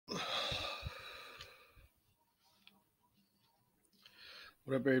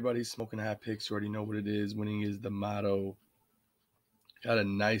What up, everybody? Smoking Hot Picks. You already know what it is. Winning is the motto. Got a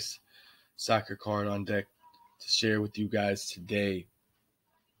nice soccer card on deck to share with you guys today.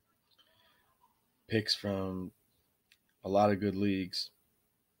 Picks from a lot of good leagues.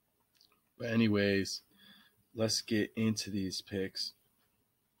 But anyways, let's get into these picks.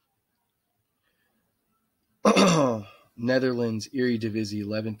 Netherlands, Eredivisie,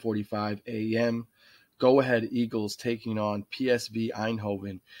 11:45 a.m. Go Ahead Eagles taking on PSV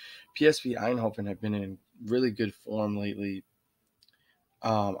Eindhoven. PSV Eindhoven have been in really good form lately.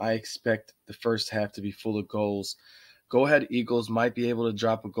 I expect the first half to be full of goals. Go Ahead Eagles might be able to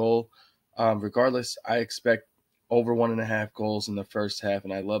drop a goal. Regardless, I expect over 1.5 goals in the first half,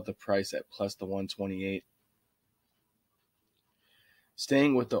 and I love the price at plus the 128.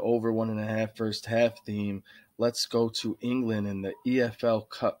 Staying with the over 1.5 first half theme, let's go to England in the EFL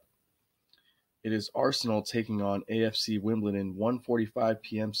Cup. It is Arsenal taking on AFC Wimbledon, 1:45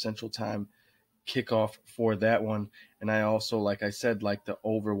 p.m. Central Time kickoff for that one. And I also, like I said, like the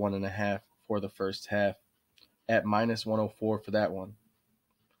over 1.5 for the first half at minus 104 for that one.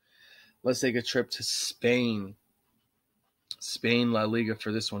 Let's take a trip to Spain. Spain La Liga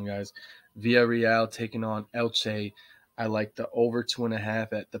for this one, guys. Villarreal taking on Elche. I like the over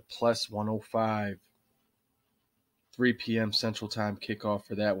 2.5 at the plus 105. 3 p.m. Central Time kickoff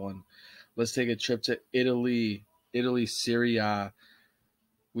for that one. Let's take a trip to Italy. Italy Serie A.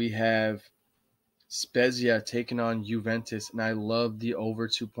 We have Spezia taking on Juventus, and I love the over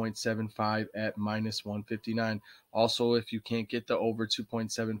 2.75 at minus 159. Also, if you can't get the over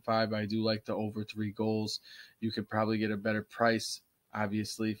 2.75, I do like the over 3 goals. You could probably get a better price,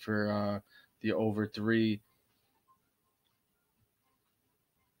 obviously, for the over 3.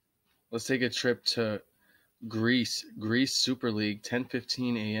 Let's take a trip to Greece Super League,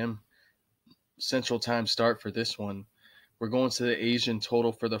 10:15 a.m. Central Time start for this one. We're going to the Asian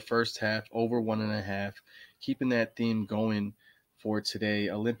total for the first half, over 1.5. Keeping that theme going for today.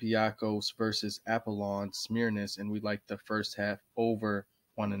 Olympiacos versus Apollon Smyrnis, and we like the first half over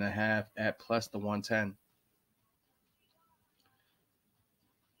 1.5 at plus the 110.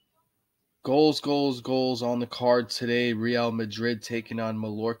 Goals on the card today. Real Madrid taking on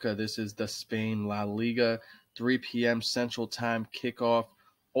Mallorca. This is the Spain La Liga, 3 p.m. Central Time kickoff,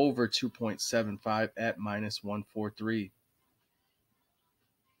 over 2.75 at minus 143.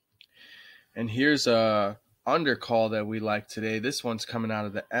 And here's a undercall that we like today. This one's coming out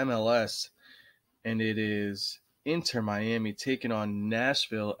of the MLS, and it is Inter Miami taking on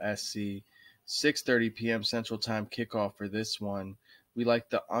Nashville SC, 6:30 p.m. Central Time kickoff for this one. We like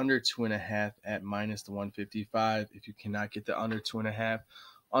the under 2.5 at minus the 155. If you cannot get the under 2.5,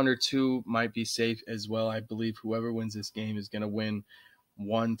 under 2 might be safe as well. I believe whoever wins this game is going to win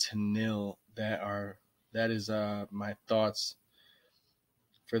 1-0. That is my thoughts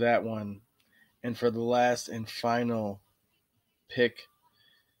for that one. And for the last and final pick,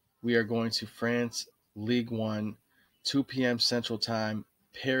 we are going to France Ligue 1, 2 p.m. Central Time,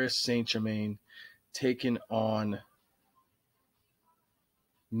 Paris Saint-Germain taking on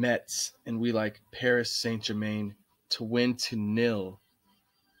Metz, and we like Paris Saint-Germain to win 2-0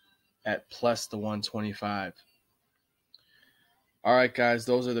 at plus the 125. All right, guys,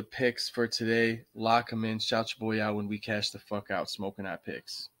 those are the picks for today. Lock them in. Shout your boy out when we cash the fuck out. Smoking Hot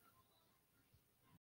Picks.